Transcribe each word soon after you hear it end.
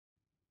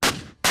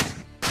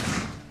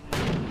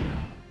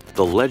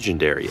The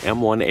legendary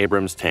M1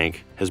 Abrams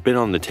tank has been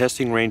on the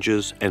testing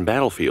ranges and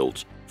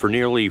battlefields for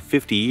nearly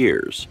 50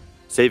 years,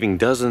 saving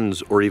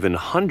dozens or even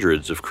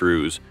hundreds of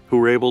crews who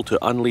were able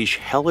to unleash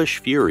hellish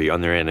fury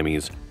on their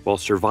enemies while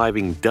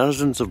surviving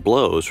dozens of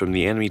blows from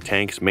the enemy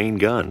tank's main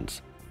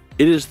guns.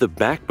 It is the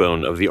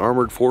backbone of the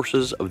armored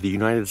forces of the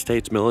United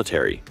States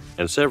military,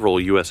 and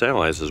several U.S.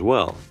 allies as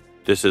well.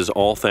 This is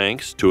all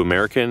thanks to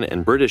American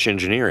and British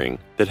engineering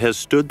that has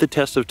stood the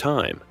test of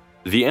time.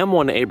 The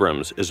M1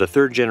 Abrams is a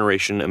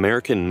third-generation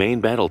American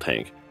main battle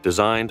tank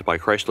designed by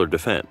Chrysler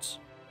Defense,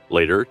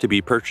 later to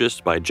be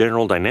purchased by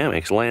General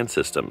Dynamics Land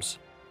Systems.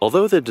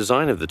 Although the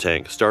design of the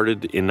tank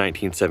started in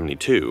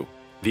 1972,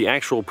 the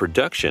actual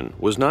production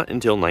was not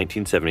until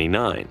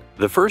 1979.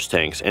 The first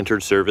tanks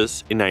entered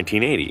service in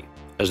 1980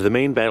 as the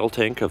main battle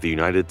tank of the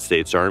United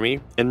States Army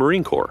and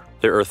Marine Corps.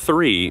 There are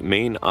three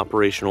main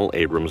operational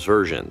Abrams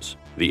versions: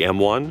 the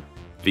M1,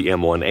 the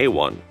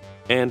M1A1,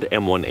 and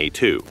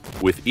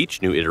M1A2, with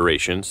each new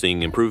iteration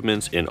seeing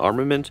improvements in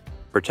armament,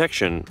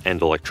 protection,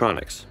 and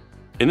electronics.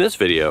 In this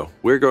video,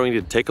 we're going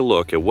to take a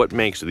look at what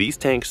makes these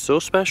tanks so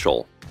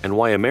special and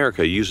why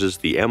America uses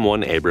the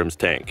M1 Abrams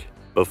tank.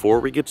 Before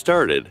we get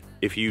started,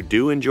 if you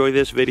do enjoy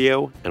this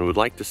video and would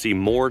like to see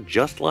more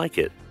just like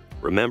it,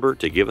 remember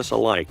to give us a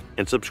like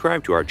and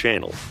subscribe to our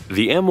channel.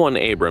 The M1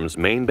 Abrams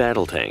main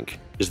battle tank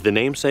is the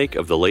namesake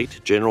of the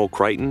late General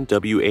Crichton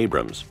W.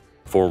 Abrams,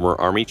 former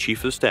Army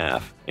Chief of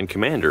Staff and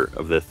commander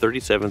of the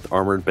 37th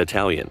Armored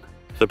Battalion.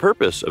 The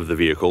purpose of the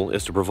vehicle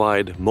is to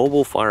provide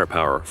mobile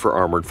firepower for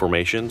armored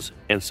formations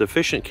and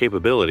sufficient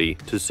capability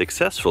to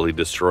successfully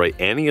destroy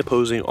any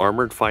opposing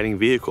armored fighting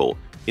vehicle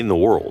in the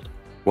world,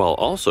 while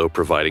also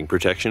providing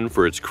protection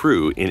for its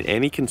crew in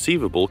any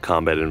conceivable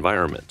combat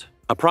environment.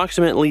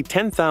 Approximately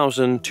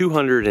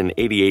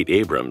 10,288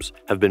 Abrams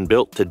have been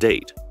built to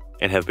date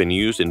and have been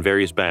used in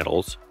various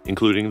battles,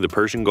 including the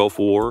Persian Gulf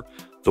War,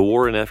 the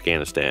war in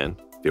Afghanistan,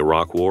 the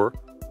Iraq War,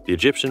 the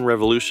Egyptian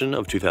Revolution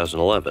of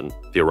 2011,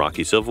 the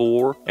Iraqi Civil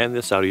War, and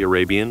the Saudi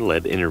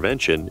Arabian-led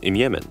intervention in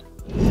Yemen.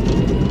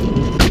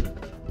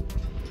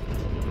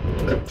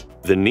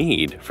 The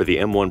need for the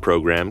M1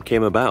 program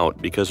came about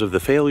because of the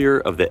failure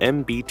of the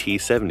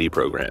MBT-70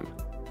 program.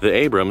 The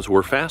Abrams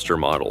were faster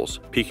models,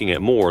 peaking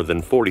at more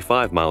than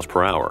 45 miles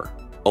per hour.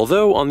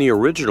 Although on the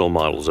original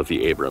models of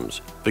the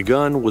Abrams, the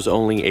gun was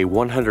only a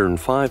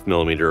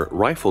 105mm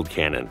rifled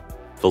cannon,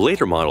 the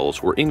later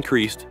models were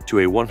increased to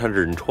a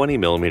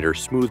 120mm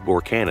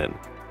smoothbore cannon,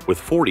 with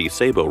 40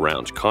 sabot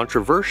rounds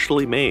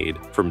controversially made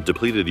from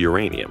depleted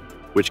uranium,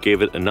 which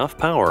gave it enough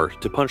power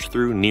to punch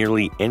through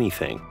nearly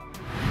anything.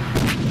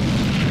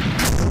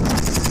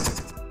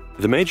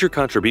 The major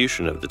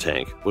contribution of the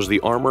tank was the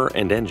armor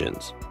and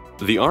engines.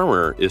 The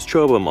armor is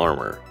Chobham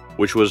armor,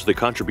 which was the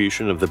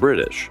contribution of the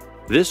British.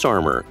 This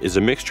armor is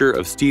a mixture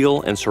of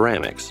steel and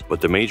ceramics, but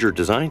the major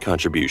design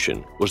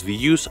contribution was the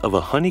use of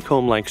a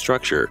honeycomb-like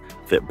structure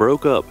that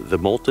broke up the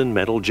molten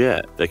metal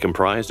jet that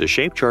comprised a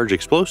shape-charge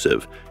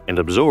explosive and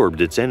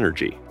absorbed its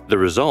energy. The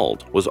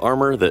result was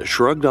armor that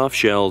shrugged off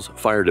shells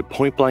fired at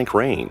point-blank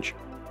range,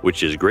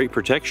 which is great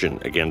protection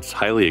against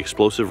highly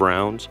explosive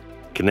rounds,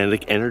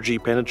 kinetic energy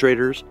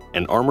penetrators,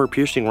 and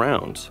armor-piercing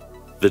rounds.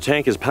 The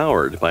tank is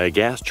powered by a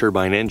gas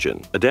turbine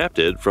engine,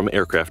 adapted from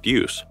aircraft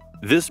use.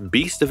 This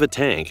beast of a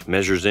tank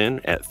measures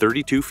in at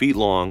 32 feet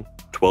long,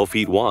 12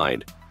 feet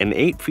wide, and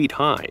 8 feet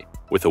high,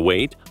 with a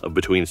weight of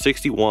between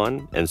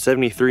 61 and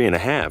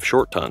 73.5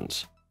 short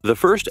tons. The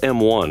first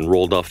M1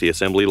 rolled off the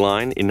assembly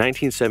line in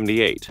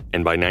 1978,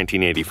 and by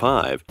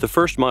 1985, the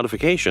first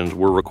modifications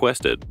were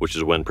requested, which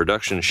is when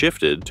production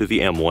shifted to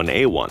the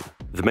M1A1.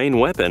 The main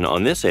weapon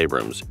on this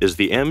Abrams is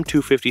the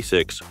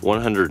M256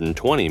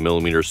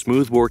 120mm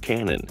smoothbore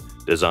cannon,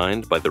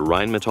 designed by the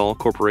Rheinmetall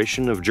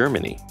Corporation of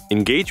Germany.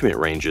 Engagement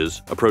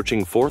ranges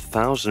approaching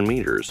 4,000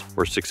 meters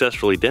were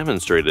successfully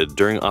demonstrated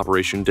during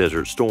Operation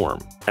Desert Storm.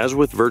 As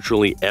with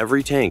virtually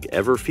every tank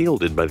ever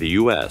fielded by the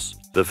U.S.,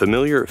 the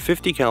familiar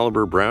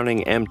 50-caliber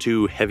Browning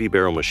M2 heavy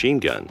barrel machine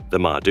gun, the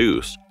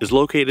Ma-Deuce, is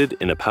located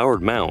in a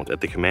powered mount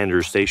at the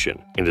commander's station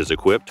and is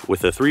equipped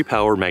with a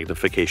 3-power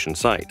magnification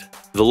sight.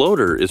 The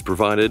loader is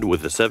provided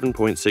with a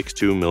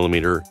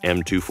 7.62mm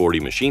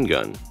M240 machine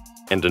gun,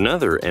 and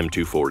another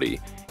M240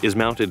 is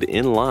mounted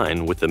in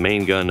line with the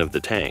main gun of the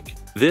tank.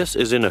 This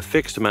is in a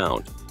fixed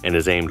mount and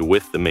is aimed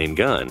with the main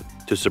gun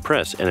to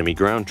suppress enemy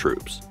ground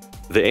troops.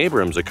 The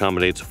Abrams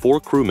accommodates 4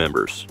 crew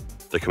members: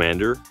 the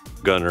commander,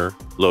 gunner,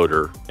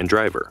 loader, and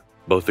driver.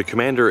 Both the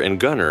commander and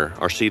gunner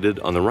are seated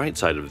on the right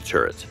side of the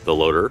turret, the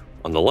loader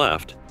on the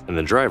left, and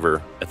the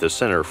driver at the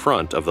center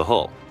front of the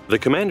hull. The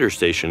commander's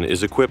station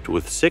is equipped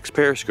with 6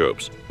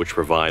 periscopes, which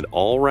provide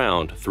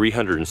all-round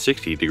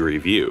 360-degree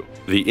view.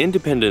 The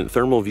independent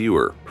thermal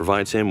viewer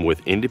provides him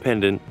with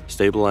independent,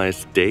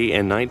 stabilized day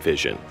and night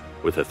vision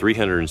with a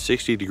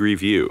 360-degree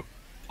view,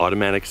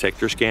 automatic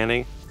sector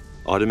scanning,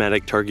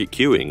 automatic target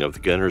cueing of the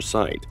gunner's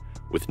sight,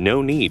 with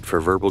no need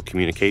for verbal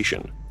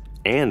communication,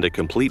 and a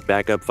complete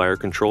backup fire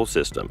control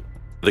system.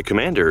 The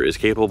commander is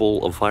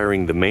capable of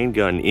firing the main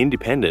gun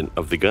independent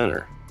of the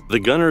gunner. The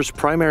gunner's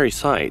primary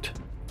sight,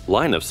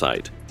 line of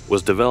sight,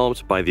 was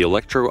developed by the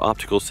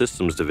Electro-Optical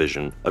Systems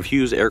Division of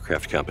Hughes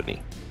Aircraft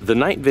Company. The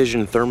night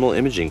vision thermal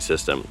imaging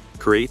system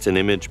creates an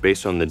image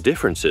based on the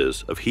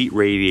differences of heat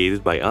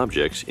radiated by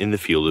objects in the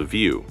field of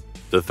view.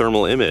 The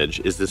thermal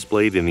image is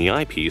displayed in the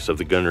eyepiece of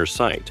the gunner's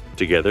sight,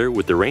 together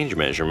with the range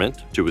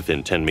measurement to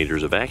within 10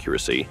 meters of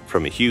accuracy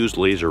from a Hughes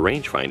laser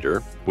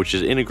rangefinder, which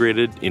is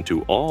integrated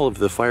into all of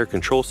the fire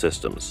control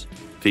systems.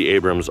 The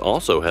Abrams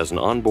also has an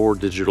onboard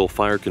digital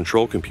fire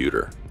control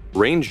computer.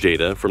 Range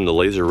data from the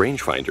laser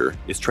rangefinder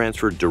is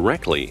transferred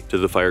directly to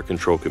the fire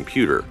control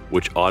computer,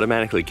 which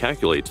automatically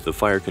calculates the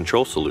fire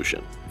control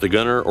solution. The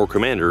gunner or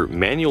commander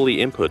manually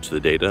inputs the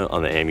data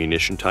on the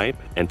ammunition type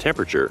and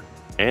temperature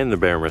and the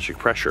barometric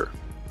pressure,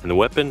 and the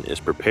weapon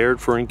is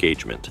prepared for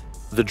engagement.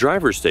 The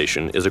driver's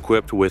station is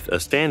equipped with a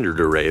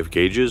standard array of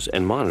gauges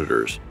and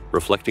monitors,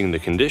 reflecting the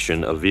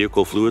condition of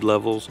vehicle fluid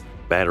levels,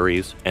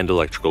 batteries, and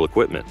electrical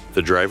equipment.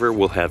 The driver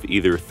will have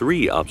either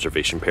 3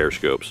 observation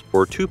periscopes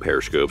or 2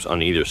 periscopes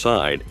on either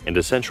side and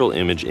a central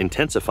image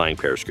intensifying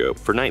periscope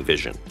for night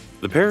vision.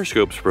 The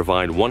periscopes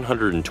provide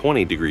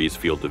 120 degrees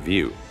field of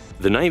view.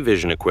 The night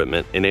vision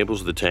equipment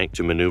enables the tank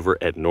to maneuver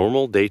at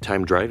normal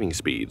daytime driving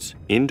speeds,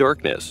 in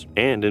darkness,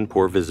 and in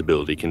poor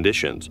visibility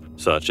conditions,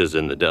 such as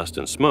in the dust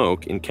and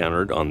smoke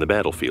encountered on the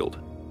battlefield.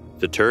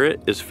 The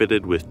turret is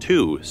fitted with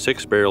 2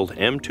 6-barreled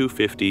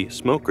M250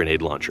 smoke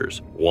grenade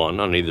launchers, one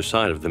on either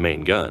side of the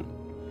main gun.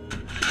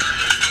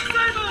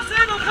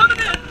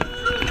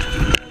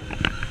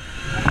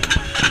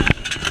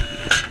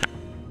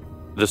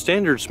 The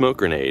standard smoke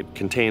grenade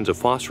contains a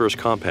phosphorus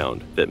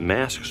compound that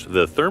masks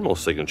the thermal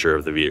signature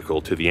of the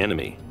vehicle to the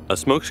enemy. A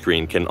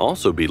smokescreen can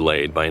also be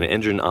laid by an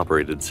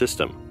engine-operated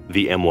system.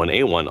 The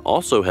M1A1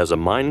 also has a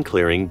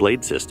mine-clearing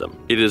blade system.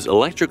 It is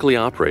electrically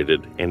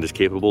operated and is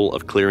capable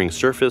of clearing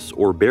surface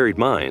or buried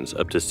mines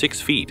up to 6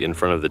 feet in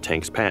front of the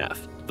tank's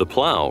path. The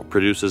plow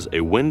produces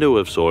a window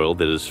of soil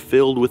that is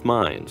filled with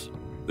mines.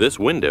 This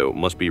window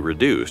must be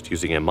reduced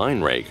using a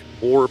mine rake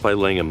or by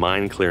laying a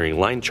mine-clearing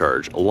line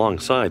charge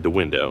alongside the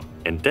window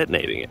and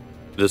detonating it.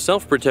 The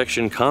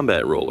self-protection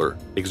combat roller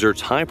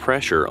exerts high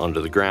pressure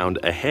onto the ground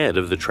ahead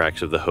of the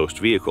tracks of the host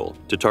vehicle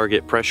to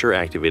target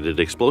pressure-activated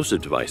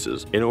explosive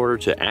devices in order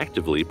to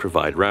actively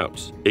provide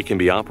routes. It can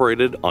be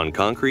operated on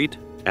concrete,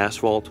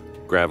 asphalt,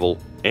 gravel,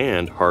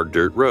 and hard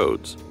dirt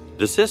roads.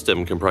 The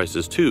system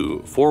comprises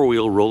 2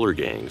 4-wheel roller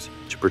gangs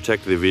to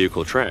protect the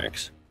vehicle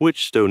tracks,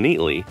 which stow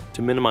neatly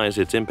to minimize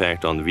its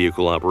impact on the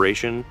vehicle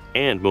operation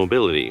and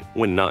mobility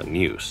when not in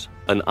use.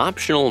 An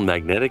optional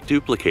magnetic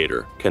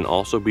duplicator can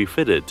also be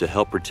fitted to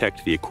help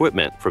protect the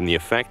equipment from the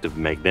effect of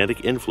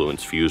magnetic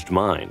influence fused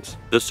mines.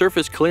 The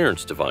surface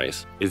clearance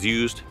device is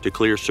used to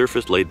clear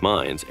surface-laid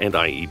mines and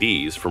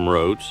IEDs from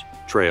roads,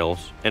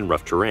 trails, and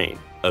rough terrain.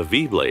 A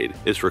V-blade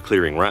is for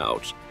clearing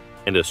routes,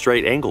 and a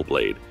straight angle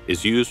blade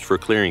is used for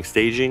clearing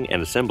staging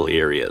and assembly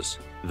areas.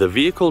 The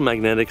Vehicle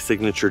Magnetic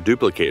Signature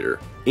Duplicator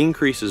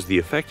increases the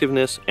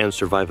effectiveness and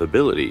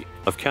survivability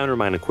of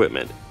countermine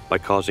equipment by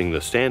causing the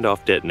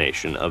standoff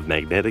detonation of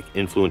magnetic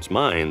influence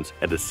mines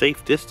at a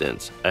safe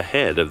distance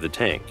ahead of the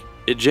tank.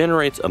 It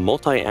generates a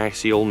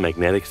multi-axial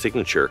magnetic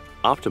signature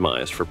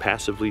optimized for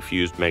passively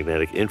fused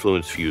magnetic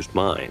influence fused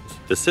mines.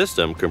 The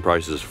system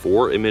comprises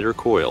 4 emitter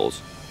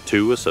coils,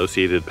 2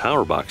 associated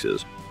power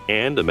boxes,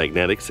 and a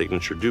magnetic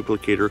signature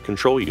duplicator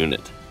control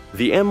unit.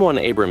 The M1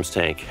 Abrams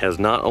tank has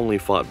not only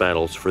fought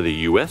battles for the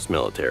US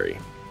military,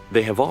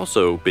 they have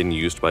also been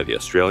used by the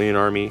Australian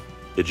Army,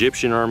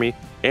 Egyptian Army,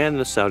 and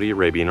the Saudi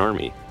Arabian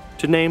Army,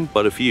 to name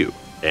but a few.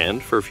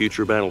 And for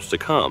future battles to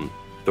come,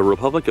 the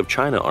Republic of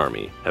China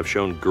Army have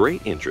shown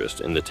great interest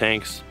in the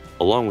tanks,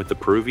 along with the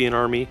Peruvian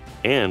Army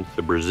and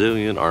the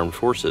Brazilian Armed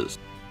Forces.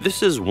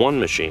 This is one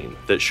machine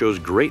that shows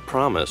great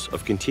promise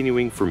of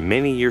continuing for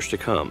many years to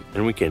come,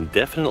 and we can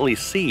definitely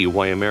see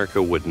why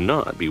America would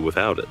not be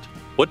without it.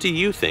 What do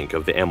you think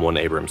of the M1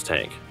 Abrams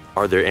tank?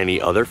 Are there any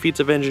other feats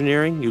of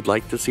engineering you'd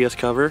like to see us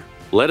cover?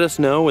 Let us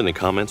know in the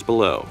comments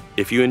below.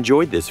 If you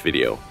enjoyed this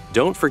video,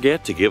 don't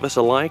forget to give us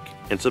a like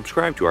and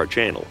subscribe to our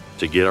channel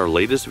to get our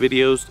latest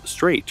videos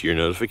straight to your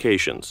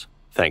notifications.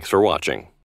 Thanks for watching.